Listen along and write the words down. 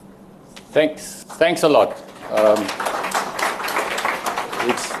Thanks a lot.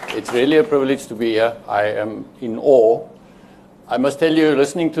 It's really a privilege to be here. I am in awe. I must tell you,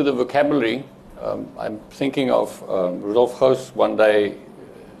 listening to the vocabulary, I'm thinking of Rudolf Gauss one day,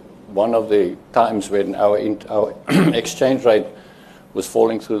 one of the times when our exchange rate was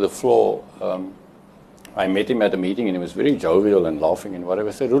falling through the floor. I met him at a meeting and he was very jovial and laughing and whatever.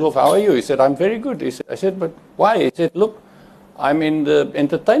 I said, Rudolf, how are you? He said, I'm very good. I said, but why? He said, look, I'm in the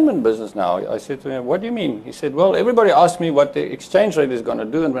entertainment business now. I said to him, what do you mean? He said, well, everybody asks me what the exchange rate is going to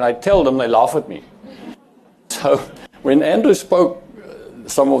do, and when I tell them, they laugh at me. So when Andrew spoke,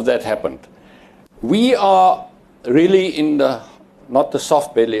 some of that happened. We are really in the, not the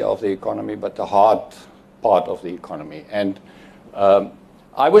soft belly of the economy, but the hard part of the economy. And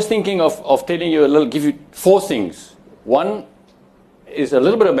I was thinking of telling you give you 4 things. One is a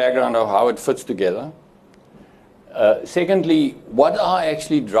little bit of background of how it fits together. Secondly, what are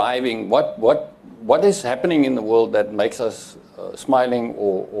actually driving, what is happening in the world that makes us smiling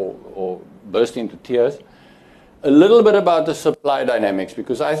or burst into tears? A little bit about the supply dynamics,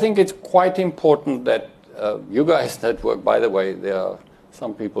 because I think it's quite important that you guys that work, by the way, there are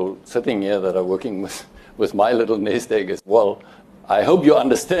some people sitting here that are working with my little nest egg as well. I hope you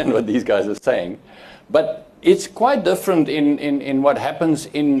understand what these guys are saying. But it's quite different in what happens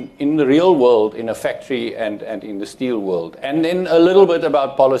in the real world, in a factory and in the steel world. And then a little bit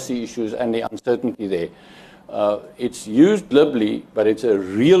about policy issues and the uncertainty there. It's used glibly, but it's a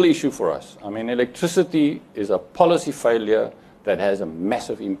real issue for us. I mean, electricity is a policy failure that has a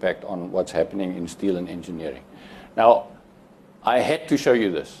massive impact on what's happening in steel and engineering. Now, I had to show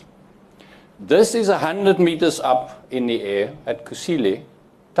you this. This is 100 meters up in the air at Kusile,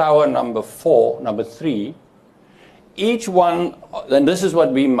 tower number 3. Each one, and this is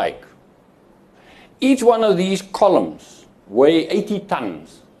what we make. Each one of these columns weigh 80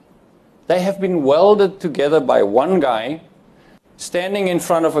 tons. They have been welded together by one guy standing in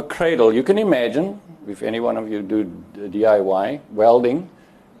front of a cradle. You can imagine, if any one of you do DIY welding,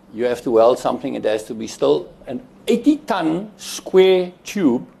 you have to weld something, it has to be still an 80-ton square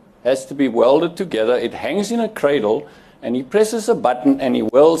tube has to be welded together. It hangs in a cradle, and he presses a button and he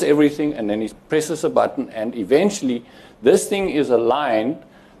welds everything, and then he presses a button, and eventually this thing is aligned.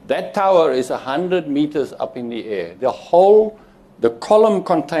 That tower is 100 meters up in the air. The column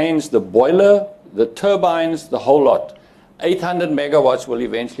contains the boiler, the turbines, the whole lot. 800 megawatts will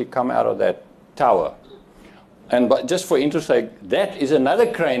eventually come out of that tower. And but just for interest sake, that is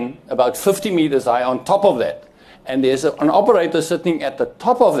another crane about 50 meters high on top of that. And there's an operator sitting at the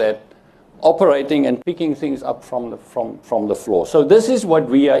top of that, operating and picking things up from the floor. So this is what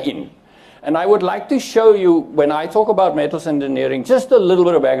we are in. And I would like to show you, when I talk about metals engineering, just a little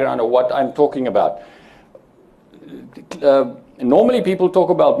bit of background of what I'm talking about. Normally people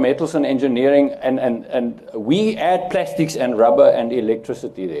talk about metals and engineering, and we add plastics and rubber and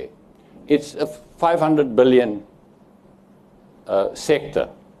electricity there. It's a 500 billion sector.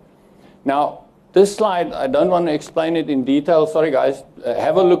 Now, this slide, I don't want to explain it in detail. Sorry, guys.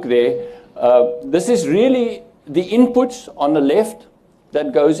 Have a look there. This is really the inputs on the left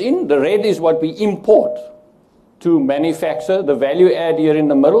that goes in. The red is what we import to manufacture. The value add here in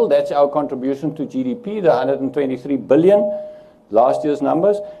the middle, that's our contribution to GDP, the 123 billion, last year's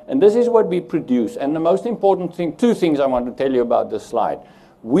numbers. And this is what we produce. And the most important thing, 2 things I want to tell you about this slide.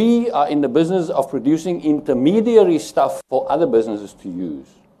 We are in the business of producing intermediary stuff for other businesses to use.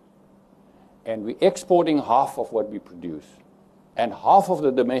 And we're exporting half of what we produce. And half of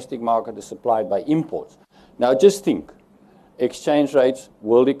the domestic market is supplied by imports. Now just think, exchange rates,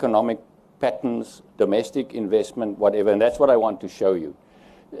 world economic patterns, domestic investment, whatever, and that's what I want to show you.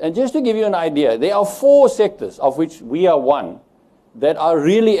 And just to give you an idea, there are 4 sectors, of which we are one, that are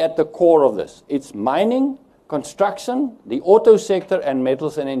really at the core of this. It's mining, construction, the auto sector, and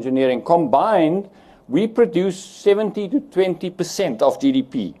metals and engineering. Combined, we produce 70 to 20% of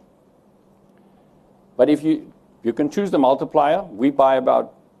GDP. But if you can choose the multiplier, we buy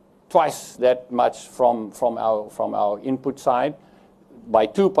about twice that much from our input side. By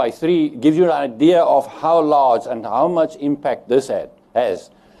 2, by 3, gives you an idea of how large and how much impact this has.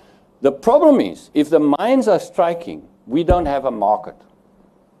 The problem is, if the mines are striking, we don't have a market.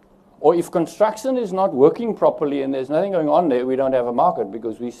 Or if construction is not working properly and there's nothing going on there, we don't have a market,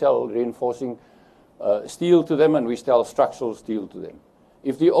 because we sell reinforcing steel to them and we sell structural steel to them.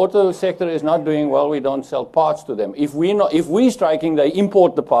 If the auto sector is not doing well, we don't sell parts to them. If we're striking, they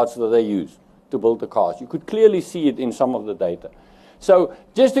import the parts that they use to build the cars. You could clearly see it in some of the data. So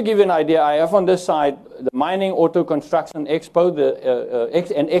just to give you an idea, I have on this side the mining, auto, construction, and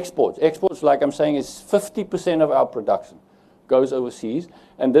exports. Exports, like I'm saying, is 50% of our production. goes overseas.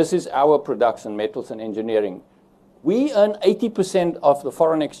 And this is our production, metals and engineering. We earn 80% of the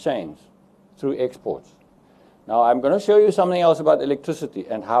foreign exchange through exports. Now, I'm going to show you something else about electricity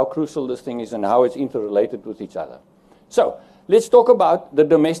and how crucial this thing is and how it's interrelated with each other. So, let's talk about the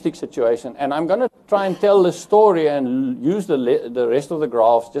domestic situation. And I'm going to try and tell the story and use the rest of the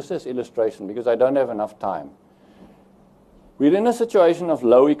graphs just as illustration because I don't have enough time. We're in a situation of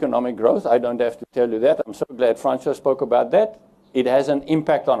low economic growth. I don't have to tell you that. I'm so glad Francois spoke about that. It has an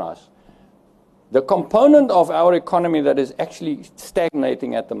impact on us. The component of our economy that is actually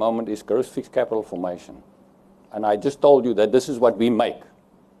stagnating at the moment is gross fixed capital formation. And I just told you that this is what we make.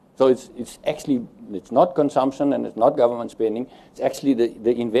 So it's not consumption and it's not government spending. It's actually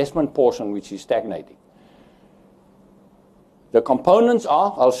the investment portion which is stagnating. The components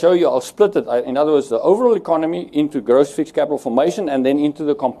are, I'll show you, I'll split it. In other words, the overall economy into gross fixed capital formation and then into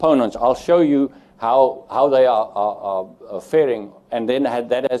the components. I'll show you how they are faring, and then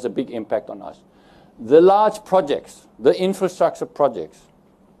that has a big impact on us. The large projects, the infrastructure projects,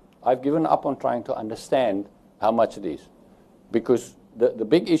 I've given up on trying to understand how much it is. Because the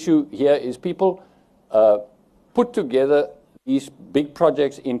big issue here is people put together these big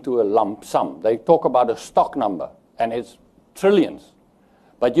projects into a lump sum. They talk about a stock number, and it's trillions.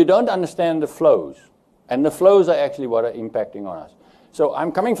 But you don't understand the flows. And the flows are actually what are impacting on us. So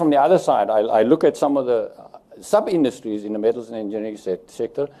I'm coming from the other side. I look at some of the sub-industries in the metals and engineering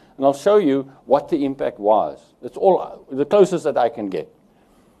sector, and I'll show you what the impact was. It's all the closest that I can get.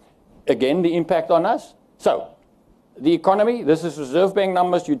 Again, the impact on us. So the economy, this is Reserve Bank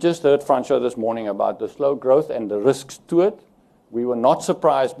numbers. You just heard Francois this morning about the slow growth and the risks to it. We were not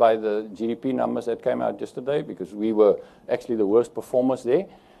surprised by the GDP numbers that came out yesterday because we were actually the worst performers there.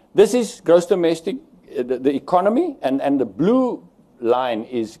 This is gross domestic, the economy, and the blue line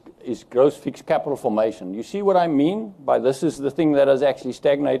is gross fixed capital formation. You see what I mean by this is the thing that is actually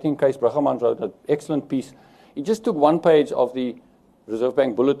stagnating. Kees Bruggeman wrote an excellent piece. He just took one page of the Reserve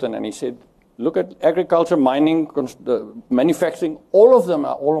Bank bulletin and he said, look at agriculture, mining, manufacturing, all of them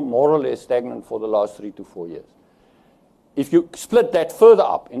are all more or less stagnant for the last 3 to 4 years. If you split that further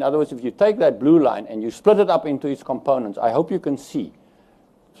up, in other words, if you take that blue line and you split it up into its components, I hope you can see,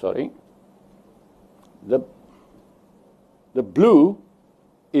 the blue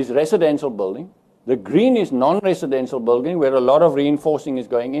is residential building, the green is non-residential building, where a lot of reinforcing is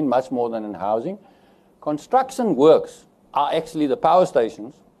going in, much more than in housing. Construction works are actually the power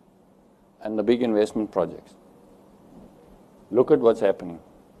stations and the big investment projects. Look at what's happening.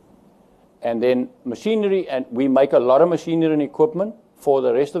 And then machinery, and we make a lot of machinery and equipment for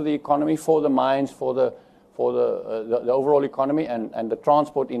the rest of the economy, for the mines, for the overall economy and the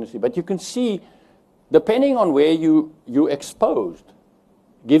transport industry. But you can see, depending on where you exposed,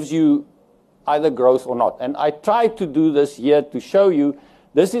 gives you either growth or not. And I tried to do this here to show you,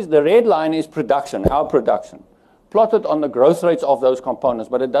 this is the red line is production, our production, plotted on the growth rates of those components,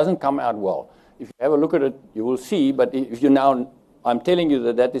 but it doesn't come out well. If you have a look at it, you will see, but if you now, I'm telling you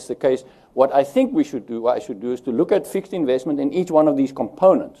that that is the case. What I think we should do, what I should do is to look at fixed investment in each one of these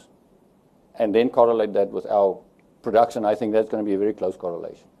components and then correlate that with our production. I think that's going to be a very close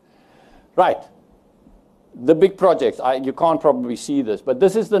correlation. Right. The big projects, you can't probably see this, but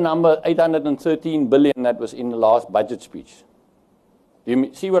this is the number 813 billion that was in the last budget speech. Do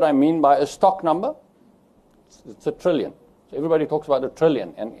you see what I mean by a stock number? It's a trillion. So everybody talks about a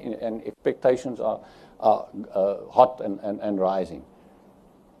trillion, and expectations are hot and rising.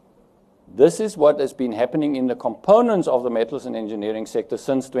 This is what has been happening in the components of the metals and engineering sector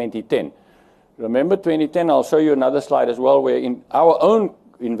since 2010. Remember 2010, I'll show you another slide as well, where in our own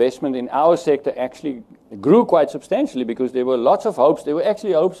investment in our sector actually grew quite substantially because there were lots of hopes. There were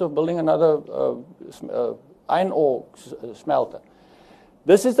actually hopes of building another iron ore smelter.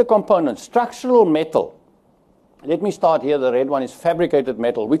 This is the component, structural metal. Let me start here. The red one is fabricated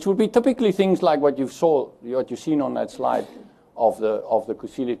metal, which would be typically things like what you've seen on that slide of the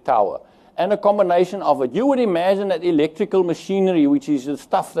Kusile Tower. And a combination of it. You would imagine that electrical machinery, which is the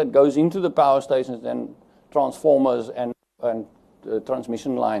stuff that goes into the power stations and transformers and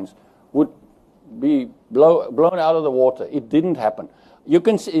transmission lines, would be blown out of the water. It didn't happen. You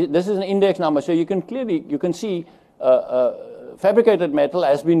can see, this is an index number, so you can see fabricated metal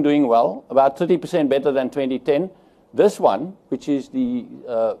has been doing well, about 30% better than 2010. This one, which is the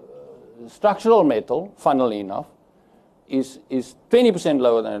structural metal, funnily enough, is 20%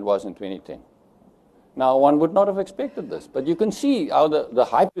 lower than it was in 2010. Now, one would not have expected this, but you can see how the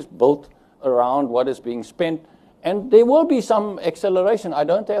hype is built around what is being spent, and there will be some acceleration. I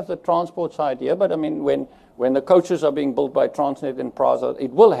don't have the transport side here, but I mean, when When the coaches are being built by Transnet and Prasa, it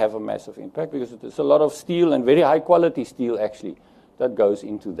will have a massive impact because there's a lot of steel and very high quality steel actually that goes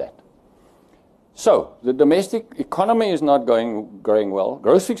into that. So the domestic economy is not growing well.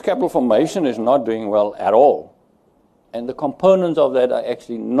 Gross fixed capital formation is not doing well at all. And the components of that are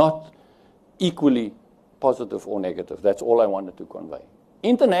actually not equally positive or negative. That's all I wanted to convey.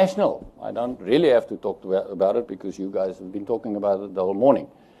 International, I don't really have to talk about it because you guys have been talking about it the whole morning.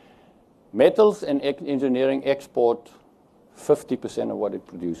 Metals and engineering export 50% of what it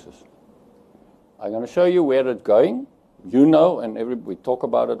produces. I'm going to show you where it's going. You know, and we talk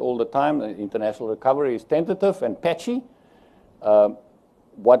about it all the time, the international recovery is tentative and patchy.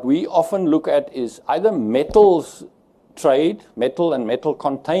 What we often look at is either metals trade, metal and metal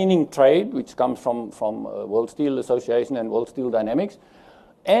containing trade, which comes from World Steel Association and World Steel Dynamics,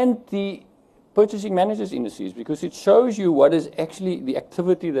 and the purchasing managers indices, because it shows you what is actually the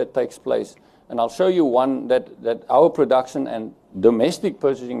activity that takes place. And I'll show you one that our production and domestic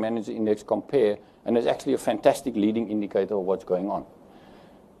purchasing manager index compare, and it's actually a fantastic leading indicator of what's going on.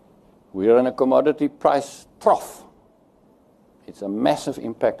 We are in a commodity price trough. It's a massive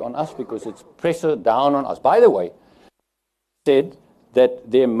impact on us because it's pressure down on us. By the way, said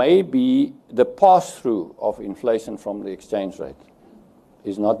that there may be the pass-through of inflation from the exchange rate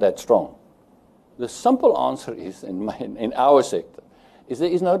is not that strong. The simple answer is, in our sector, is there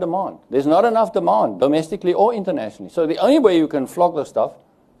is no demand. There's not enough demand, domestically or internationally. So the only way you can flog the stuff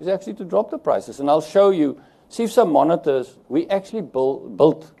is actually to drop the prices. And I'll show you, SEIFSA monitors, we actually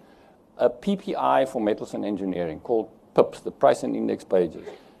built a PPI for metals and engineering called PIPs, the price and index pages.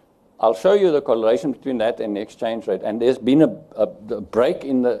 I'll show you the correlation between that and the exchange rate. And there's been a break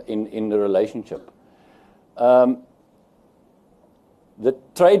in the relationship. The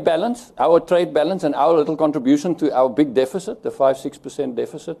trade balance, our trade balance and our little contribution to our big deficit, the 5-6%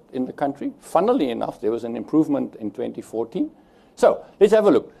 deficit in the country, funnily enough, there was an improvement in 2014. So let's have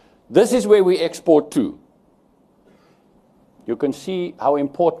a look. This is where we export to. You can see how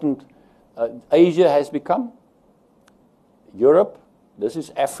important Asia has become. Europe, this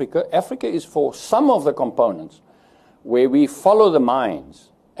is Africa. Africa is for some of the components where we follow the mines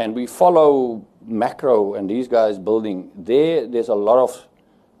and we follow macro and these guys building. There's a lot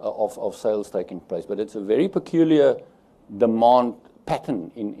of sales taking place, but it's a very peculiar demand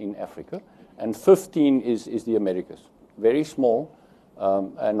pattern in Africa. And 15 is the Americas. Very small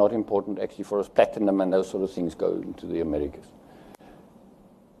and not important actually for us. Platinum and those sort of things go into the Americas.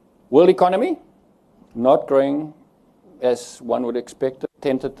 World economy, not growing as one would expect.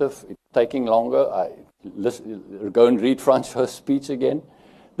 Tentative, it's taking longer. Go and read Francois' speech again.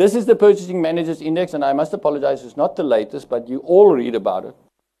 This is the Purchasing Managers Index, and I must apologize, it's not the latest, but you all read about it.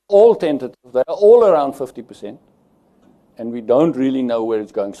 All tentative, they are all around 50%, and we don't really know where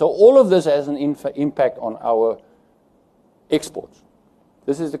it's going. So all of this has an impact on our exports.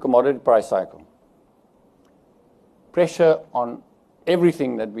 This is the commodity price cycle. Pressure on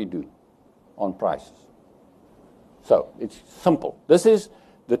everything that we do on prices. So it's simple. This is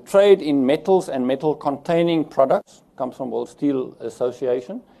the trade in metals and metal-containing products. Comes from World Steel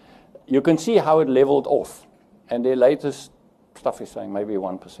Association. You can see how it leveled off. And their latest stuff is saying maybe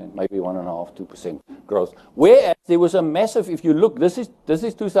 1%, maybe 1.5%, 2% growth. Whereas there was a massive, if you look, this is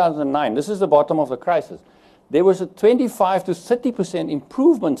 2009. This is the bottom of the crisis. There was a 25 to 30%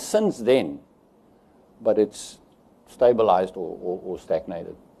 improvement since then. But it's stabilized or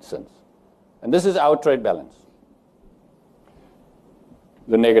stagnated since. And this is our trade balance.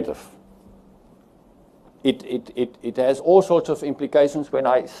 The negative. It has all sorts of implications. When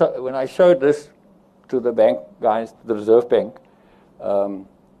I showed this to the bank guys, the Reserve Bank,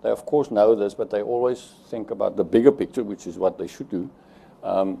 they of course know this, but they always think about the bigger picture, which is what they should do.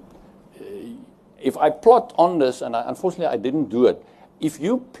 If I plot on this, and unfortunately I didn't do it, if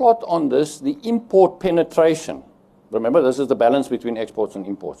you plot on this the import penetration, remember this is the balance between exports and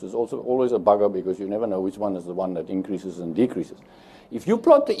imports. There's also always a bugger because you never know which one is the one that increases and decreases. If you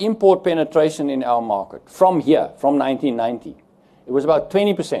plot the import penetration in our market from here, from 1990, it was about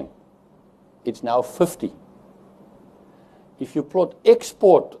 20%. It's now 50%. If you plot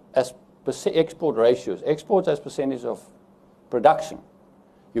export ratios, exports as percentage of production,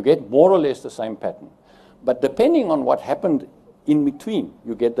 you get more or less the same pattern. But depending on what happened in between,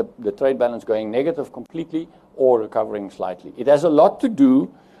 you get the trade balance going negative completely or recovering slightly. It has a lot to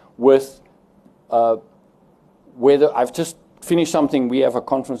do with whether I've just finished something. We have a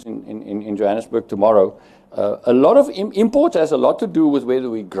conference in Johannesburg tomorrow. A lot of imports has a lot to do with whether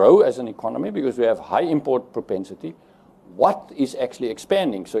we grow as an economy because we have high import propensity. What is actually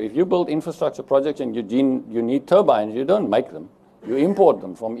expanding? So if you build infrastructure projects in Eugene, you need turbines. You don't make them. You import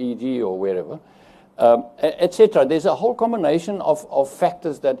them from EG or wherever. etc. There's a whole combination of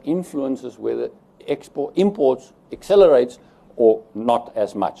factors that influences whether imports accelerates or not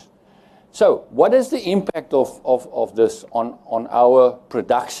as much. So what is the impact of this on our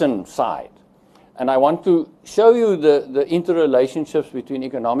production side? And I want to show you the interrelationships between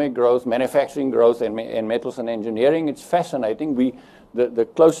economic growth, manufacturing growth, and metals and engineering. It's fascinating. The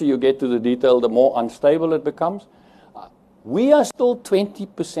closer you get to the detail, the more unstable it becomes. We are still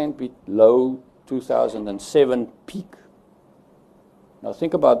 20% below 2007 peak. Now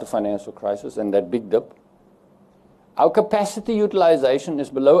think about the financial crisis and that big dip. Our capacity utilization is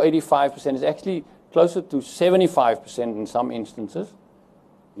below 85%. It's actually closer to 75% in some instances.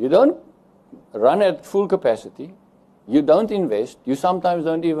 You don't run at full capacity. You don't invest. You sometimes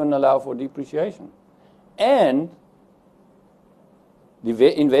don't even allow for depreciation. And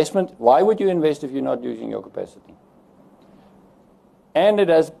the investment, why would you invest if you're not using your capacity? And it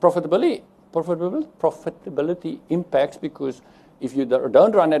has profitability impacts, because if you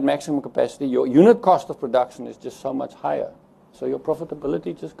don't run at maximum capacity, your unit cost of production is just so much higher. So your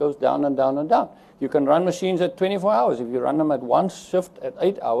profitability just goes down and down and down. You can run machines at 24 hours. If you run them at one shift at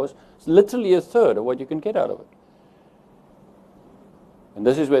 8 hours, it's literally a third of what you can get out of it. And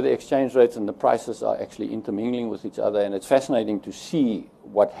this is where the exchange rates and the prices are actually intermingling with each other, and it's fascinating to see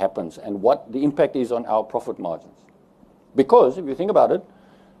what happens and what the impact is on our profit margins. Because if you think about it,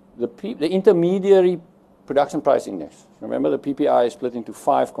 the intermediary production price index, remember the PPI is split into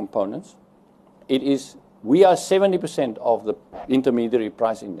 5 components. We are 70% of the intermediary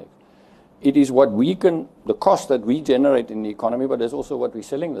price index. It is what the cost that we generate in the economy, but there's also what we're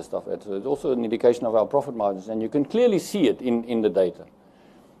selling the stuff at. So it's also an indication of our profit margins, and you can clearly see it in the data.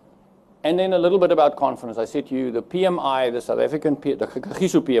 And then a little bit about confidence. I said to you, the PMI, the South African, the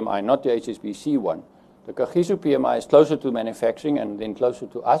Kagiso PMI, not the HSBC one. The Kagiso PMI is closer to manufacturing and then closer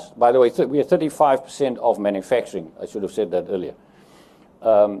to us. By the way, we are 35% of manufacturing. I should have said that earlier.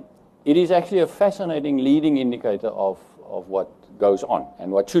 It is actually a fascinating leading indicator of what goes on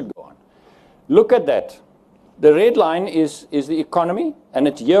and what should go on. Look at that. The red line is the economy, and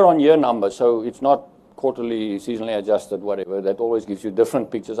it's year-on-year numbers, so it's not quarterly, seasonally adjusted, whatever. That always gives you different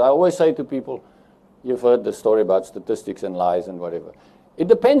pictures. I always say to people, you've heard the story about statistics and lies and whatever. It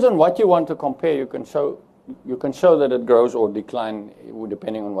depends on what you want to compare. You can show that it grows or declines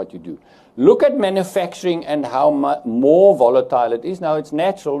depending on what you do. Look at manufacturing and how much more volatile it is. Now, it's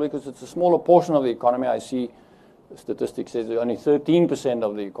natural because it's a smaller portion of the economy. I see the statistics says only 13%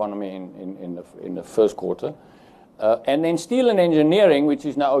 of the economy in the first quarter. And then steel and engineering, which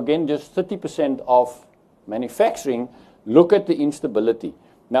is now, again, just 30% of manufacturing, look at the instability.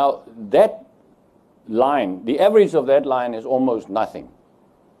 Now, that line, the average of that line is almost nothing.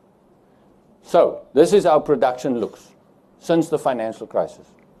 So this is how production looks since the financial crisis.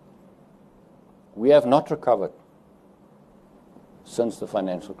 We have not recovered since the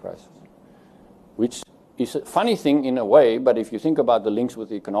financial crisis, which is a funny thing in a way, but if you think about the links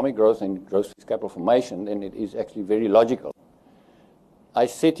with economic growth and gross capital formation, then it is actually very logical. I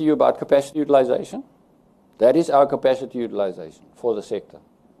said to you about capacity utilization. That is our capacity utilization for the sector,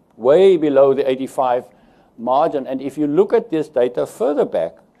 way below the 85 margin. And if you look at this data further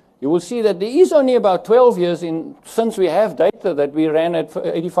back, you will see that there is only about 12 years since we have data that we ran at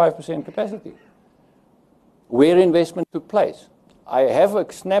 85% capacity, where investment took place. I have a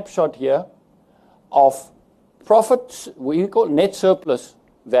snapshot here of profits. We call net surplus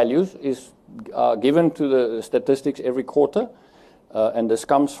values is given to the statistics every quarter, and this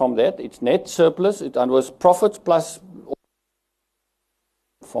comes from that. It's net surplus. It was profits plus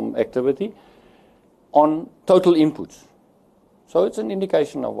from activity on total inputs. So it's an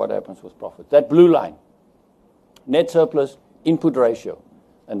indication of what happens with profit. That blue line, net surplus input ratio,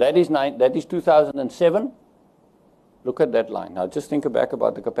 and that is 2007. Look at that line. Now just think back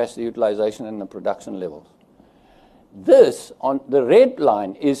about the capacity utilization and the production levels. This, on the red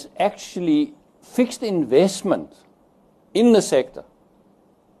line, is actually fixed investment in the sector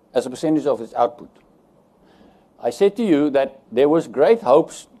as a percentage of its output. I said to you that there was great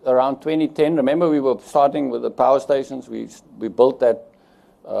hopes around 2010. Remember, we were starting with the power stations. We built that,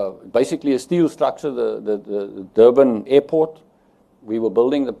 basically a steel structure, the Durban airport. We were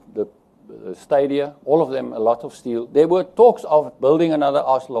building the stadia, all of them, a lot of steel. There were talks of building another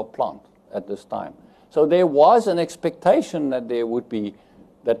Oslo plant at this time. So there was an expectation that there would be,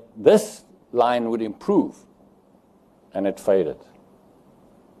 that this line would improve, and it faded.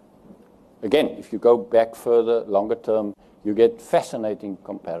 Again, if you go back further, longer term, you get fascinating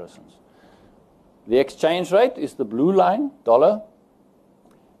comparisons. The exchange rate is the blue line, dollar,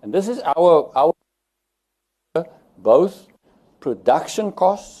 and this is our both production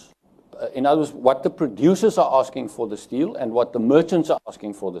costs, in other words, what the producers are asking for the steel and what the merchants are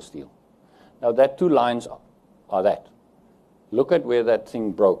asking for the steel. Now, that two lines are that. Look at where that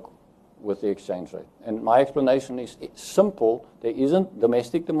thing broke with the exchange rate. And my explanation is it's simple. There isn't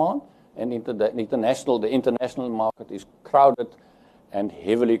domestic demand, and the international market is crowded and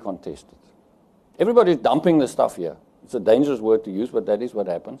heavily contested. Everybody's dumping the stuff here. It's a dangerous word to use, but that is what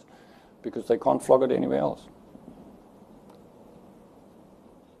happens because they can't flog it anywhere else.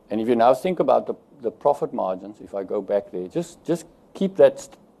 And if you now think about the profit margins, if I go back there, just keep that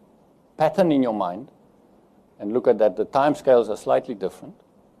pattern in your mind and look at that. The time scales are slightly different,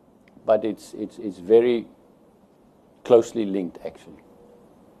 but it's very closely linked, actually.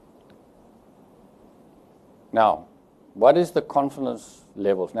 Now, what is the confidence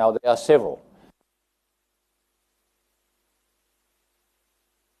levels? Now, there are several.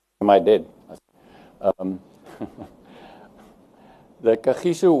 Am I dead? The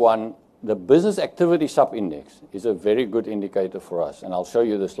Kagiso one, the business activity sub-index, is a very good indicator for us, and I'll show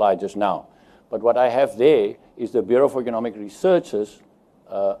you the slide just now. But what I have there is the Bureau for Economic Research's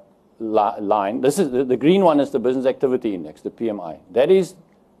line. This is the green one is the business activity index, the PMI. That is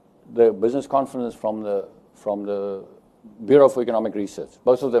the business confidence from the Bureau for Economic Research.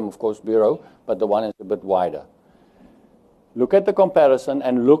 Both of them, of course, Bureau, but the one is a bit wider. Look at the comparison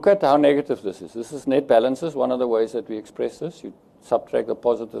and look at how negative this is. This is net balances, one of the ways that we express this. You subtract the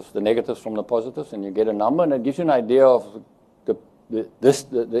positives, the negatives from the positives, and you get a number, and it gives you an idea of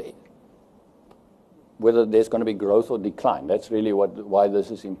whether there's going to be growth or decline. That's really why this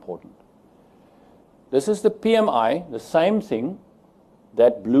is important. This is the PMI, the same thing,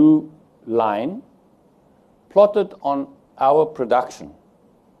 that blue line, plotted on our production.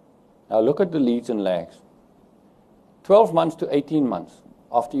 Now look at the leads and lags. 12 months to 18 months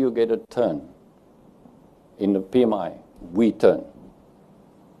after you get a turn in the PMI, we turn.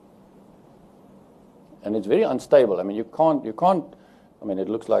 And it's very unstable. I mean, you can't, I mean, it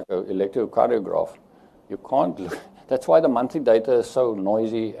looks like an electrocardiograph. You can't look. That's why the monthly data is so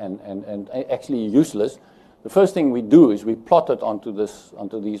noisy and actually useless. The first thing we do is we plot it onto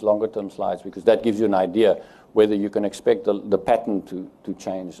these longer term slides because that gives you an idea whether you can expect the pattern to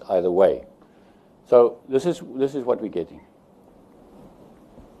change either way. So this is what we're getting.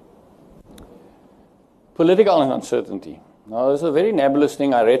 Political uncertainty. Now, this is a very nebulous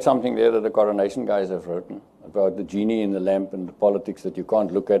thing. I read something there that the coronation guys have written about the genie in the lamp and the politics that you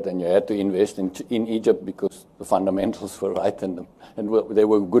can't look at, and you had to invest in Egypt because the fundamentals were right and they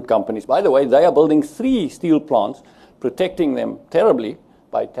were good companies. By the way, they are building 3 steel plants, protecting them terribly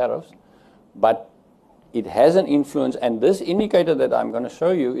by tariffs, but it has an influence, and this indicator that I'm going to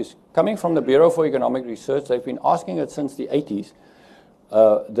show you is coming from the Bureau for Economic Research. They've been asking it since the 80s.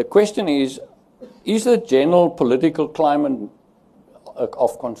 The question is the general political climate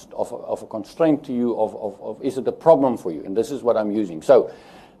of a constraint to you, is it a problem for you? And this is what I'm using. So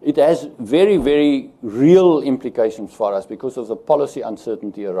it has very, very real implications for us because of the policy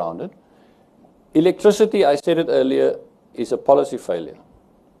uncertainty around it. Electricity, I said it earlier, is a policy failure.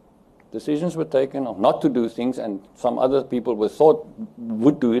 Decisions were taken of not to do things, and some other people were thought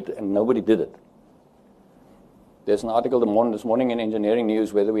would do it, and nobody did it. There's an article this morning in Engineering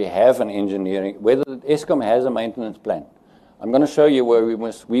News whether we have whether Eskom has a maintenance plan. I'm going to show you where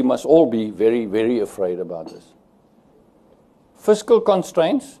we must all be very, very afraid about this. Fiscal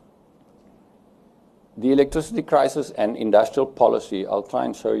constraints, the electricity crisis, and industrial policy. I'll try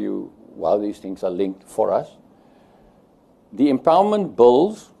and show you how these things are linked for us. The empowerment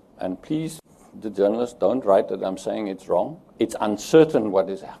bills. And please, the journalists, don't write that I'm saying it's wrong. It's uncertain what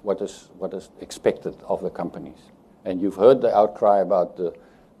is expected of the companies. And you've heard the outcry about the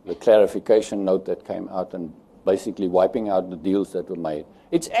clarification note that came out and basically wiping out the deals that were made.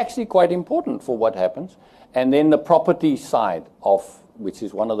 It's actually quite important for what happens. And then the property side which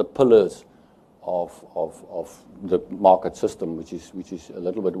is one of the pillars of the market system, which is a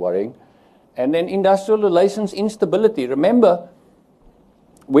little bit worrying. And then industrial relations instability. Remember,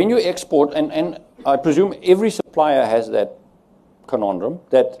 when you export, and I presume every supplier has that conundrum,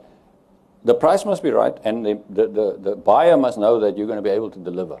 that the price must be right and the buyer must know that you're going to be able to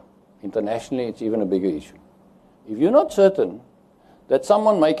deliver. Internationally, it's even a bigger issue. If you're not certain that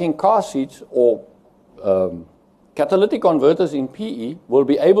someone making car seats or catalytic converters in PE will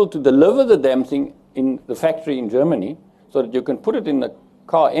be able to deliver the damn thing in the factory in Germany so that you can put it in the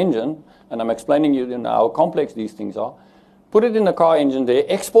car engine, and I'm explaining to you now how complex these things are, put it in the car engine there,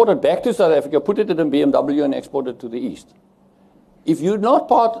 export it back to South Africa, put it in a BMW and export it to the East. If you're not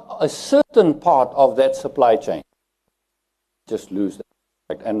a certain part of that supply chain, just lose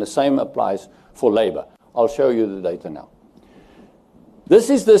that. And the same applies for labor. I'll show you the data now. this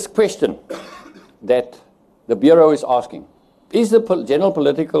is this question that the Bureau is asking. Is the general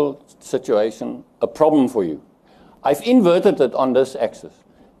political situation a problem for you? I've inverted it on this axis.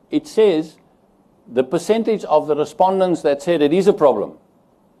 It says the percentage of the respondents that said it is a problem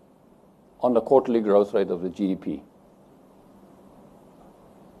on the quarterly growth rate of the GDP.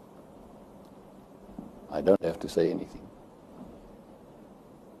 I don't have to say anything.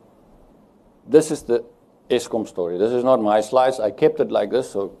 This is the Eskom story. This is not my slides. I kept it like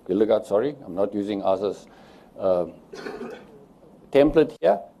this, so Gilligard, sorry, I'm not using others' template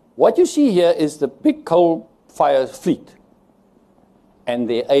here. What you see here is the big coal fire fleet and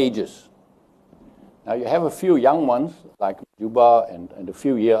their ages. Now you have a few young ones, like Juba, and a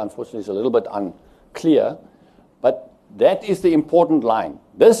few here, unfortunately, is a little bit unclear, but that is the important line.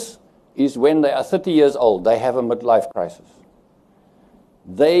 This is when they are 30 years old, they have a midlife crisis.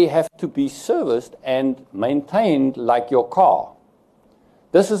 They have to be serviced and maintained like your car.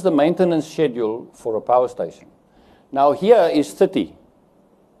 This is the maintenance schedule for a power station. Now here is 30.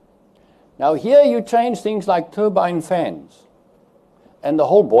 Now here you change things like turbine fans and the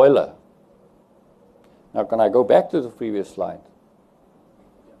whole boiler. Now can I go back to the previous slide?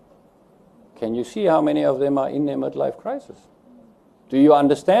 Can you see how many of them are in their midlife crisis? Do you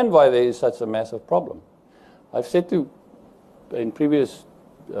understand why there is such a massive problem? I've said in previous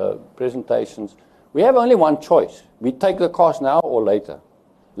presentations, we have only one choice. We take the cost now or later.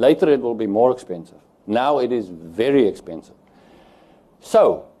 Later it will be more expensive. Now it is very expensive.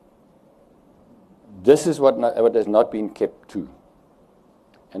 So, this is what has not been kept to.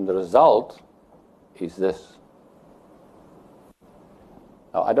 And the result is this.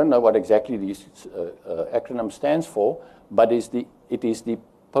 Now, I don't know what exactly these acronym stands for, but it is the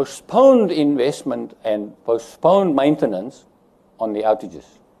postponed investment and postponed maintenance on the outages.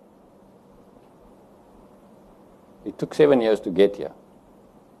 It took 7 years to get here.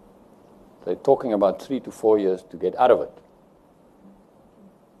 They're talking about 3 to 4 years to get out of it.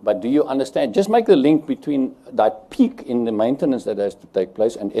 But do you understand? Just make the link between that peak in the maintenance that has to take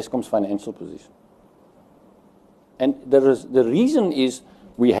place and Eskom's financial position. And the reason is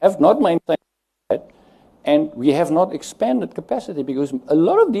we have not maintained that, and we have not expanded capacity, because a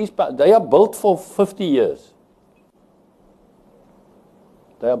lot of these, they are built for 50 years.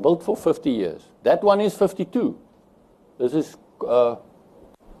 They are built for 50 years. That one is 52. This is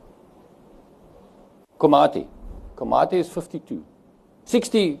Komati. Komati is 52.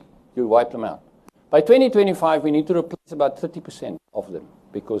 60, you wipe them out. By 2025, we need to replace about 30% of them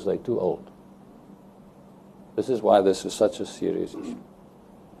because they're too old. This is why this is such a serious issue.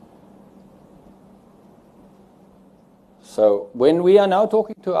 So when we are now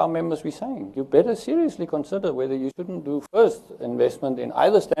talking to our members, we're saying, you better seriously consider whether you shouldn't do first investment in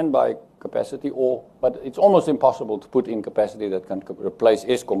either standby capacity but it's almost impossible to put in capacity that can replace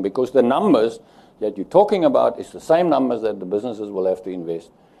Eskom, because the numbers that you're talking about is the same numbers that the businesses will have to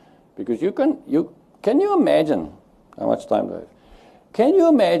invest. Because can you imagine, how much time do I have? Can you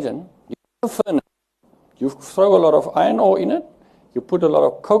imagine, you have a furnace, you throw a lot of iron ore in it, you put a lot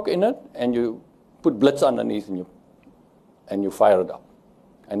of coke in it, and you put blitz underneath and you fire it up.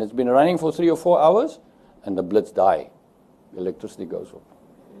 And it's been running for 3 or 4 hours, and the blitz die. Electricity goes off.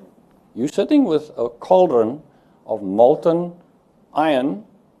 You're sitting with a cauldron of molten iron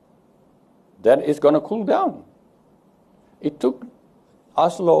that is going to cool down. It took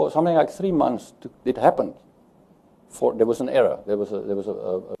Oslo something like 3 months. It happened. There was an error. There was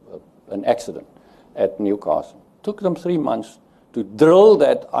an accident at Newcastle. It took them 3 months to drill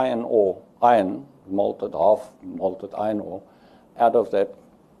that half-malted iron ore out of that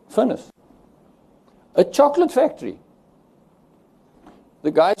furnace. A chocolate factory.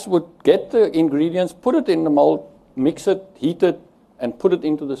 The guys would get the ingredients, put it in the mold, mix it, heat it, and put it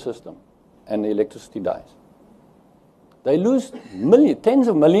into the system. And the electricity dies. They lose tens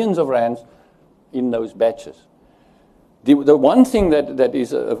of millions of rands in those batches. The one thing that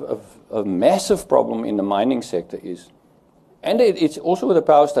is a massive problem in the mining sector is, and it's also with the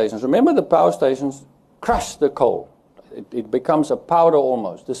power stations. Remember, the power stations crush the coal. It becomes a powder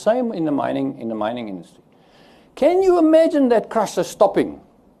almost. The same in the mining industry. Can you imagine that crusher stopping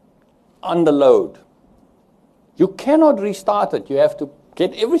under load? You cannot restart it. You have to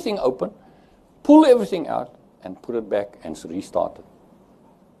get everything open, pull everything out, and put it back and restart it.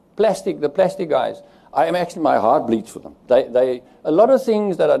 The plastic guys, my heart bleeds for them. A lot of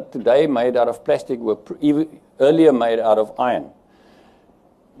things that are today made out of plastic were earlier made out of iron.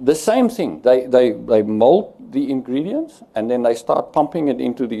 The same thing, they mold the ingredients, and then they start pumping it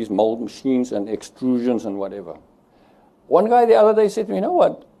into these mold machines and extrusions and whatever. One guy the other day said to me, you know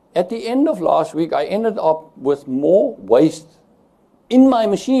what, at the end of last week, I ended up with more waste in my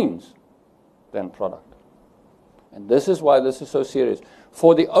machines than product. And this is why this is so serious.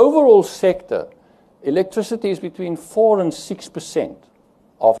 For the overall sector, electricity is between 4 and 6%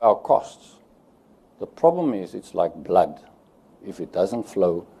 of our costs. The problem is it's like blood. If it doesn't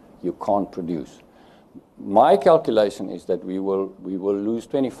flow, you can't produce. My calculation is that we will lose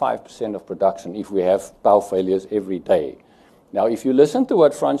 25% of production if we have power failures every day. Now, if you listen to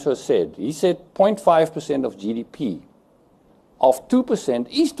what Francois said, he said 0.5% of GDP of 2%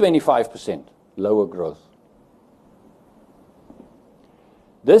 is 25% lower growth.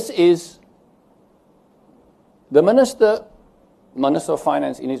 This is the Minister of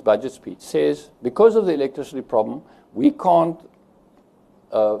Finance in his budget speech says, because of the electricity problem, we can't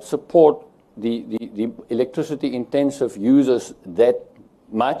support the electricity intensive users that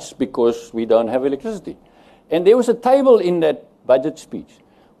much because we don't have electricity. And there was a table in that budget speech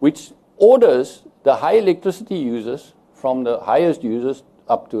which orders the high electricity users from the highest users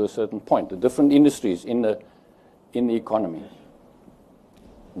up to a certain point, the different industries in the economy.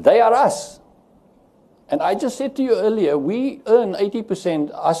 They are us. And I just said to you earlier, we earn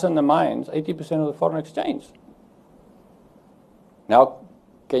 80%, us and the mines, 80% of the foreign exchange. Now,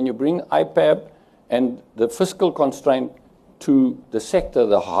 can you bring IPAB and the fiscal constraint to the sector,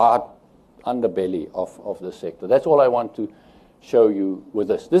 the hard underbelly of the sector? That's all I want to show you with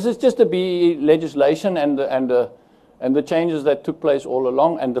this. This is just the BEE legislation and the changes that took place all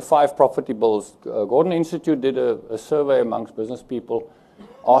along and the 5 property bills. Gordon Institute did a survey amongst business people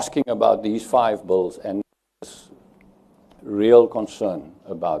asking about these 5 bills, and there's real concern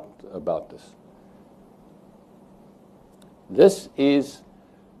about this. This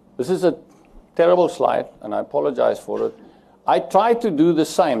is a terrible slide, and I apologize for it. I tried to do the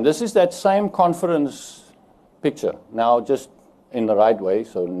same. This is that same conference picture, now just in the right way.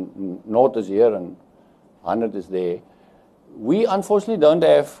 So North is here and 100 is there. We unfortunately don't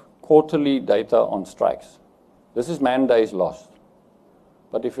have quarterly data on strikes. This is man days lost.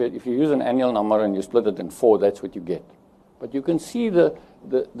 But if you use an annual number and you split it in 4, that's what you get. But you can see the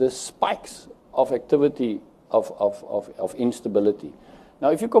spikes of activity of instability. Now,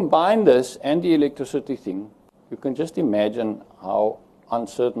 if you combine this and the electricity thing, you can just imagine how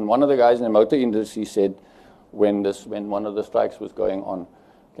uncertain. One of the guys in the motor industry said when one of the strikes was going on,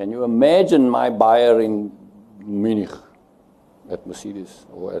 can you imagine my buyer in Munich at Mercedes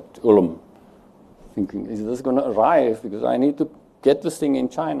or at Ulm thinking, is this going to arrive? Because I need to get this thing in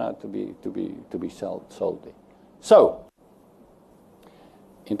China to be sold there. So,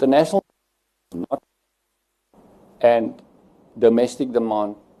 international not and domestic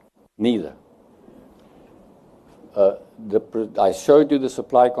demand neither. I showed you the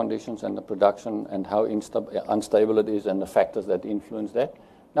supply conditions and the production and how unstable it is and the factors that influence that.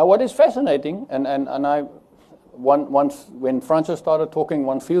 Now, what is fascinating, when Francois started talking,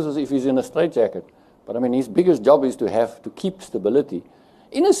 one feels as if he's in a straitjacket. But I mean, his biggest job is to keep stability.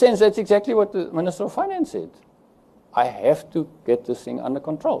 In a sense, that's exactly what the Minister of Finance said. I have to get this thing under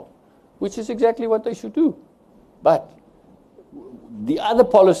control, which is exactly what they should do. But the other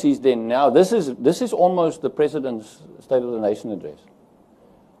policies then now, this is almost the President's State of the Nation address.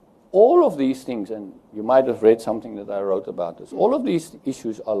 All of these things, and you might have read something that I wrote about this, all of these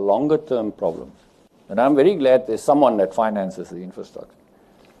issues are longer term problems. And I'm very glad there's someone that finances the infrastructure.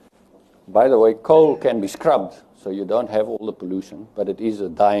 By the way, coal can be scrubbed, so you don't have all the pollution, but it is a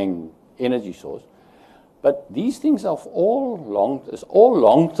dying energy source. But these things are all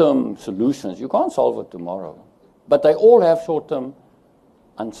long-term solutions. You can't solve it tomorrow. But they all have short-term,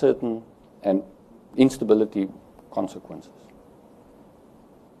 uncertain, and instability consequences.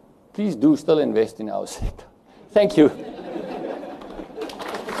 Please do still invest in our sector. Thank you.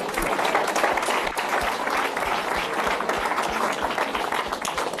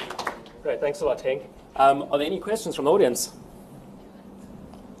 Great, thanks a lot, Henk. Are there any questions from the audience?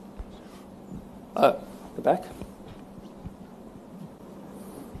 The back.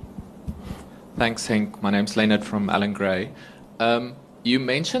 Thanks, Henk. My name's Leonard from Allan Gray. You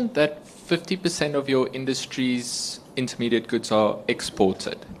mentioned that 50% of your industry's intermediate goods are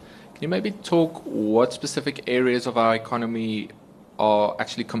exported. Can you maybe talk what specific areas of our economy are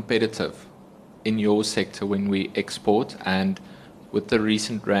actually competitive in your sector when we export? And with the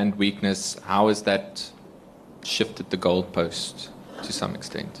recent rand weakness, how has that shifted the goalpost to some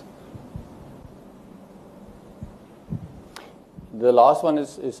extent? The last one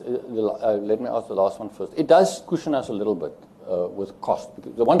let me ask the last one first. It does cushion us a little bit with cost.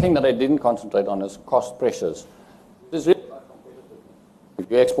 Because the one thing that I didn't concentrate on is cost pressures. It's really not competitive.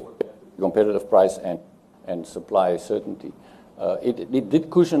 If you export competitive price and supply certainty, it did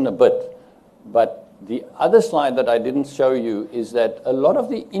cushion a bit, but The other slide that I didn't show you is that a lot of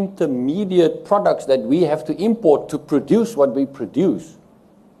the intermediate products that we have to import to produce what we produce,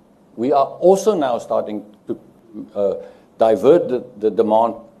 we are also now starting to divert the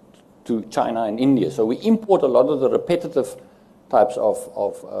demand to China and India. So we import a lot of the repetitive types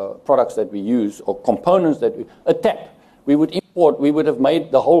of products that we use, or components that a tap. We would import, we would have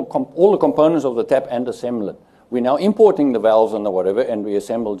made the whole all the components of the tap and assemble it. We're now importing the valves and the whatever, and we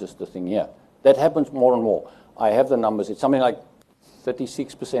assemble just the thing here. That happens more and more. I have the numbers. It's something like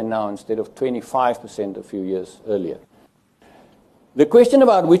 36% now instead of 25% a few years earlier. The question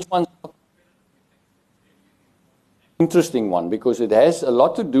about which ones are interesting one, because it has a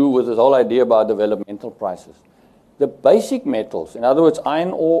lot to do with this whole idea about developmental prices. The basic metals, in other words,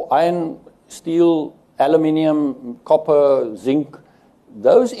 iron ore, iron, steel, aluminium, copper, zinc,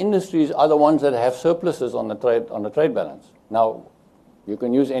 those industries are the ones that have surpluses on the trade balance. Now, you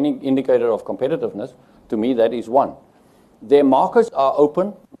can use any indicator of competitiveness. To me, that is one. Their markets are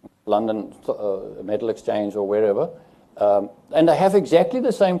open, London Metal Exchange or wherever, and they have exactly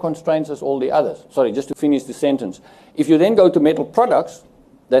the same constraints as all the others. Sorry, just to finish the sentence. If you then go to metal products,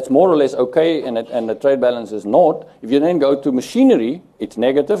 that's more or less okay, and the trade balance is naught. If you then go to machinery, it's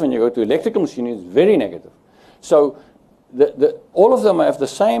negative, and you go to electrical machinery, it's very negative. So all of them have the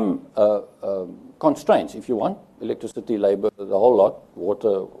same constraints, if you want, electricity, labor, the whole lot,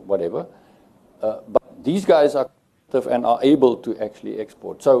 water, whatever. But these guys are competitive and are able to actually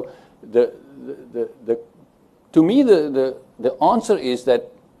export. So to me, the answer is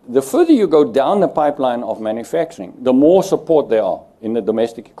that the further you go down the pipeline of manufacturing, the more support there are in the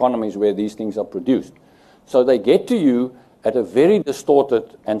domestic economies where these things are produced. So they get to you at a very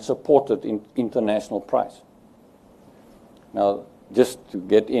distorted and supported international price. Now, just to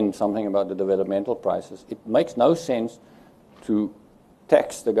get in something about the developmental prices, it makes no sense to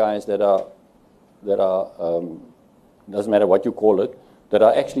tax the guys that are doesn't matter what you call it, that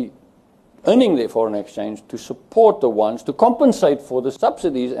are actually earning their foreign exchange to support the ones, to compensate for the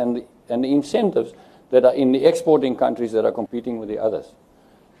subsidies and the incentives that are in the exporting countries that are competing with the others.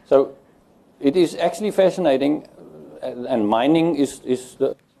 So it is actually fascinating, and mining is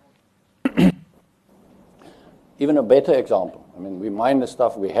the even a better example. I mean, we mine the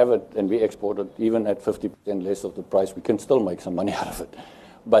stuff, we have it, and we export it even at 50% less of the price. We can still make some money out of it.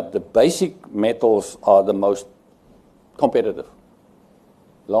 But the basic metals are the most competitive.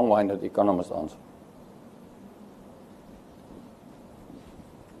 Long-winded economist answer.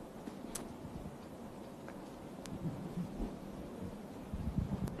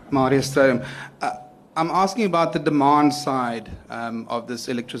 Marius, I'm asking about the demand side of this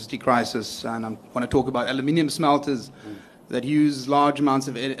electricity crisis, and I want to talk about aluminium smelters that use large amounts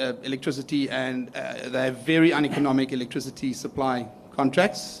of electricity, and they have very uneconomic electricity supply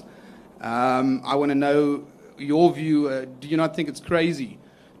contracts. I want to know your view. Do you not think it's crazy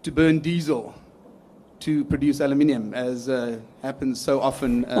to burn diesel to produce aluminium, as happens so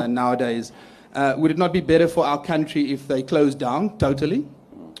often nowadays? Would it not be better for our country if they closed down totally?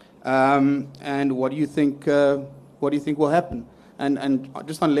 And what do you think? What do you think will happen? And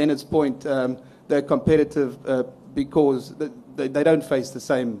just on Leonard's point, they're competitive because they don't face the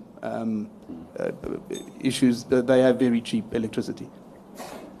same issues. They have very cheap electricity.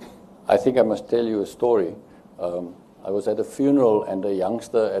 I think I must tell you a story. I was at a funeral, and a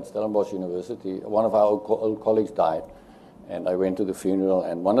youngster at Stellenbosch University, one of our old colleagues died. And I went to the funeral,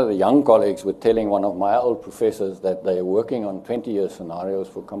 and one of the young colleagues were telling one of my old professors that they are working on 20-year scenarios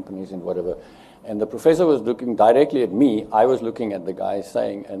for companies and whatever. And the professor was looking directly at me. I was looking at the guy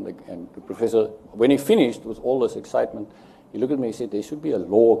saying, and the professor, when he finished with all this excitement, he looked at me and said, there should be a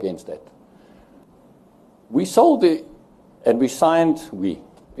law against that. We sold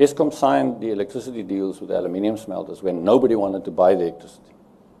Eskom signed the electricity deals with the aluminium smelters when nobody wanted to buy the electricity.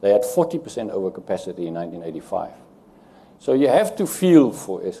 They had 40% overcapacity in 1985. So you have to feel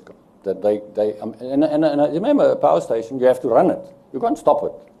for Eskom that and remember, a power station, you have to run it. You can't stop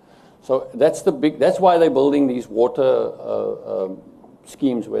it. So that's why they're building these water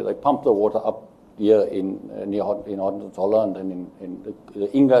schemes where they pump the water up here in Holland and in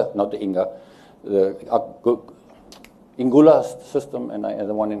the Inga, not the Inga, the Ingula system and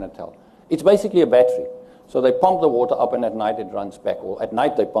the one in Natal. It's basically a battery. So they pump the water up, and at night it runs back. Or at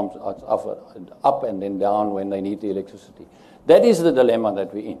night they pump it up and then down when they need the electricity. That is the dilemma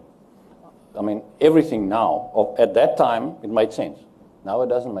that we're in. I mean, everything now, at that time, it made sense. Now it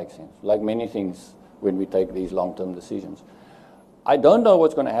doesn't make sense, like many things when we take these long-term decisions. I don't know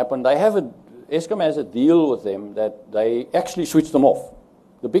what's going to happen. Eskom has a deal with them that they actually switch them off.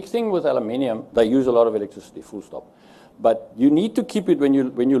 The big thing with aluminium, they use a lot of electricity, full stop. But you need to keep it when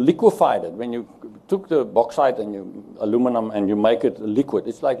you liquefied it, when you took the bauxite and aluminum and you make it liquid.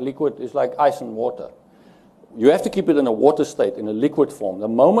 It's like ice and water. You have to keep it in a water state, in a liquid form. The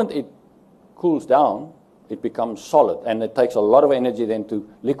moment it cools down, it becomes solid, and it takes a lot of energy then to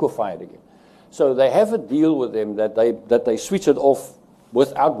liquefy it again. So they have a deal with them that they switch it off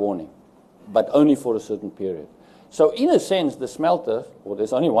without warning, but only for a certain period. So in a sense, the smelter, or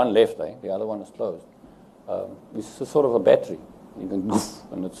there's only one left, the other one is closed, it's a sort of a battery. You can goof,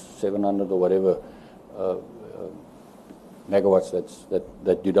 and it's 700 or whatever megawatts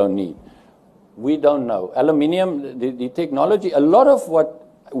that you don't need. We don't know. Aluminium, the technology, a lot of what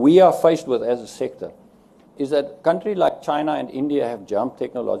we are faced with as a sector is that countries like China and India have jumped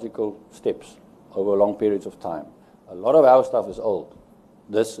technological steps over long periods of time. A lot of our stuff is old.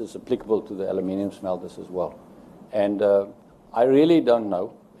 This is applicable to the aluminium smelters as well. And I really don't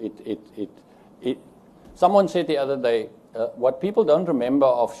know. Someone said the other day, what people don't remember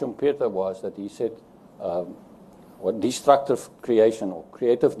of Schumpeter was that he said, what destructive creation or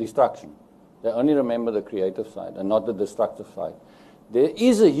creative destruction. They only remember the creative side and not the destructive side. There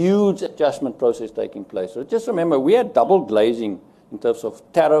is a huge adjustment process taking place. So just remember, we had double glazing in terms of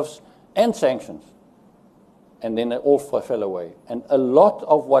tariffs and sanctions. And then they all fell away. And a lot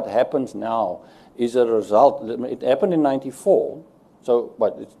of what happens now is a result. It happened in '94,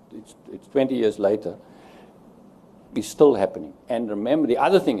 so it's 20 years later. It's still happening. And remember, the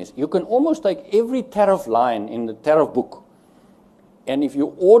other thing is, you can almost take every tariff line in the tariff book, and if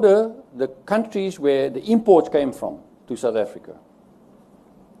you order the countries where the imports came from to South Africa,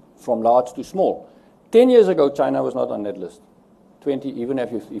 from large to small. 10 years ago, China was not on that list. 20, even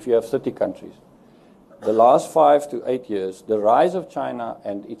if you have 30 countries. The last 5 to 8 years, the rise of China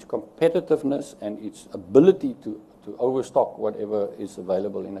and its competitiveness and its ability to overstock whatever is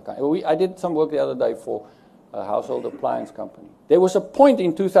available in the country. I did some work the other day for a household appliance company. There was a point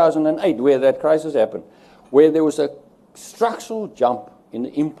in 2008 where that crisis happened, where there was a structural jump in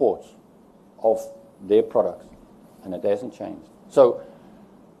the imports of their products, and it hasn't changed. So,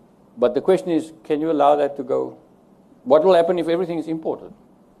 but the question is, can you allow that to go? What will happen if everything is imported?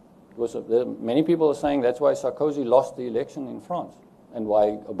 Because many people are saying that's why Sarkozy lost the election in France, and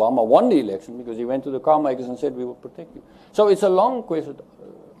why Obama won the election, because he went to the car makers and said, we will protect you. So it's a long question,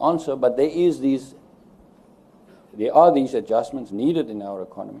 answer, but there are these adjustments needed in our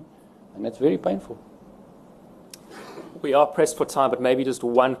economy, and it's very painful. We are pressed for time, but maybe just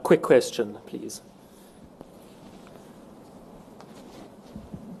one quick question, please.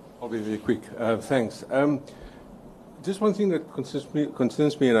 I'll be very quick. Thanks. Just one thing that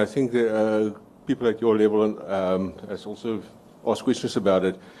concerns me, and I think that people at your level has also asked questions about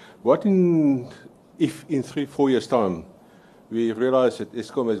it. What if in 3-4 years' time we realize that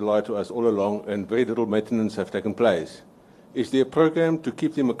Eskom has lied to us all along and very little maintenance have taken place? Is there a program to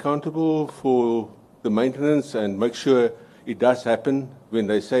keep them accountable for the maintenance and make sure it does happen when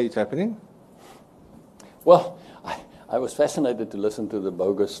they say it's happening? Well, I was fascinated to listen to the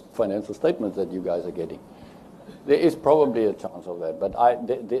bogus financial statements that you guys are getting. There is probably a chance of that, but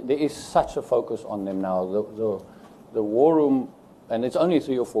there is such a focus on them now. The war room, and it's only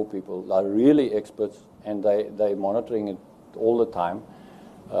 3 or 4 people, are really experts, and they're monitoring it all the time.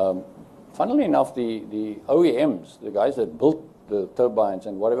 Funnily enough, the OEMs, the guys that built the turbines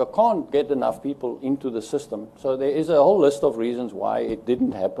and whatever, can't get enough people into the system. So there is a whole list of reasons why it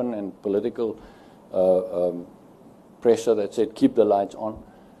didn't happen, and political pressure that said keep the lights on.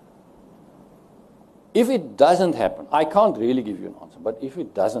 If it doesn't happen, I can't really give you an answer, but if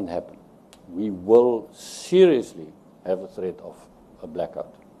it doesn't happen, we will seriously have a threat of a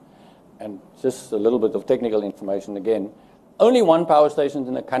blackout. And just a little bit of technical information again. Only one power station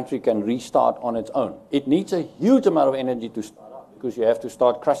in the country can restart on its own. It needs a huge amount of energy to start up, because you have to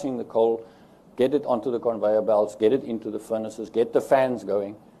start crushing the coal, get it onto the conveyor belts, get it into the furnaces, get the fans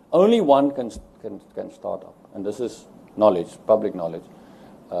going. Only one can start up. And this is knowledge, public knowledge.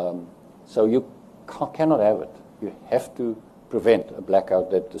 So you cannot have it. You have to prevent a blackout,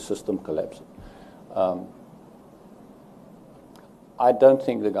 that the system collapses. I don't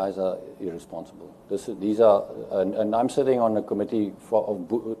think the guys are irresponsible. These are, and I'm sitting on a committee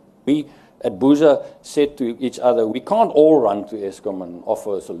we at Buza said to each other, we can't all run to Eskom and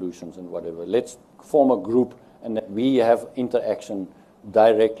offer solutions and whatever. Let's form a group and that we have interaction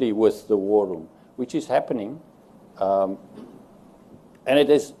directly with the war room, which is happening, and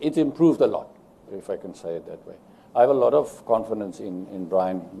it's improved a lot, if I can say it that way. I have a lot of confidence in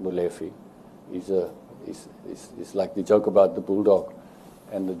Brian Molefe. He's like the joke about the bulldog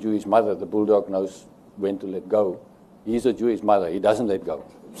and the Jewish mother. The bulldog knows when to let go. He's a Jewish mother. He doesn't let go.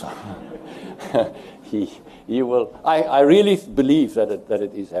 So he will. I really believe that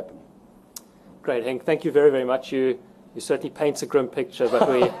it is happening. Great, Henk. Thank you very, very much. You certainly paint a grim picture, but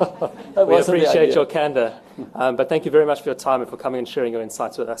we wasn't the appreciate idea. your candor. But thank you very much for your time and for coming and sharing your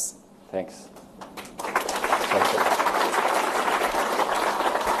insights with us. Thanks. Thanks.